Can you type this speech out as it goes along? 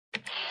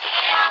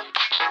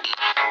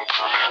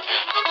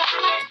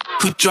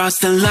Who draws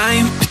the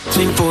line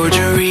between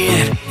forgery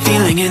and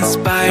feeling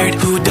inspired?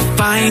 Who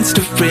defines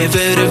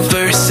derivative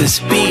versus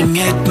being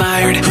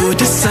admired? Who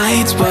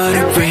decides what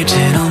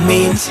original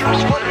means?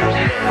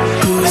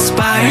 Who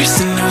aspires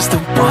and who's the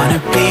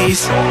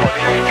wannabes?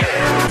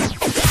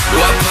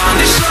 Upon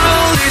the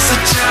shoulders of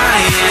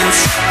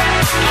giants,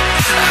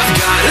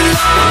 I've got a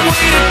long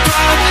way to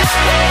drop.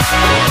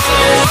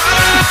 Oh,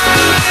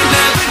 I'll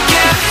never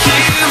get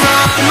here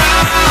on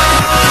my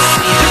own.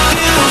 See the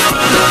view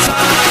from the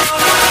top.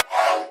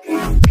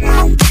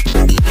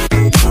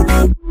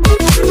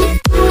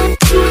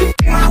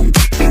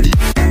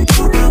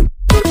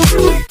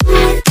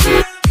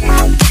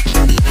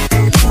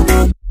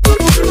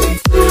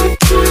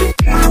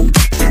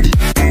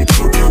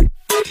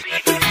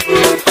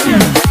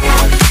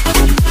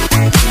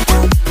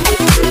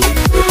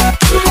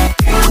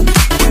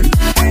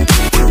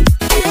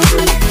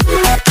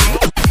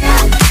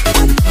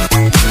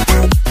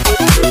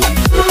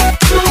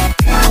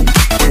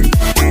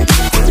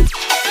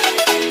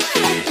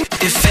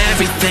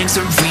 Everything's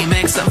a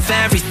remix of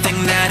everything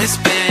that has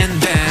been.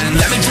 Then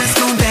let me just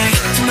go back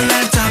to my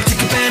laptop,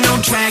 take a pen,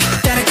 no track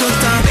that it goes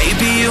down.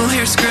 Baby, you'll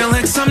hear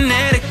Skrillex, some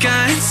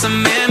Netica, and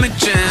some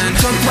Imogen.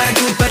 Talk what I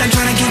do, but I'm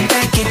trying to get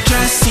back. It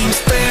just seems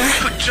fair.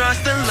 Who draws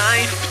the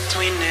line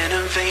between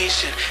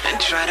innovation and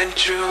tried and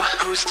true?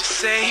 Who's to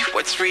say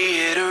what's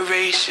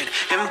reiteration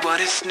and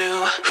what is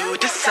new? Who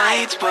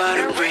decides what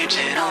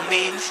original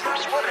means?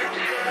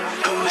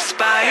 Who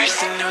aspires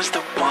and who's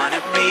the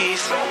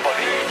wannabes?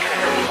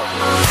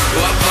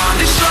 Upon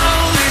the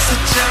shoulders of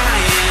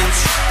giants,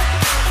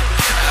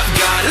 I've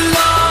got a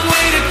long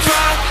way to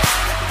drop.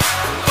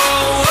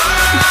 Oh,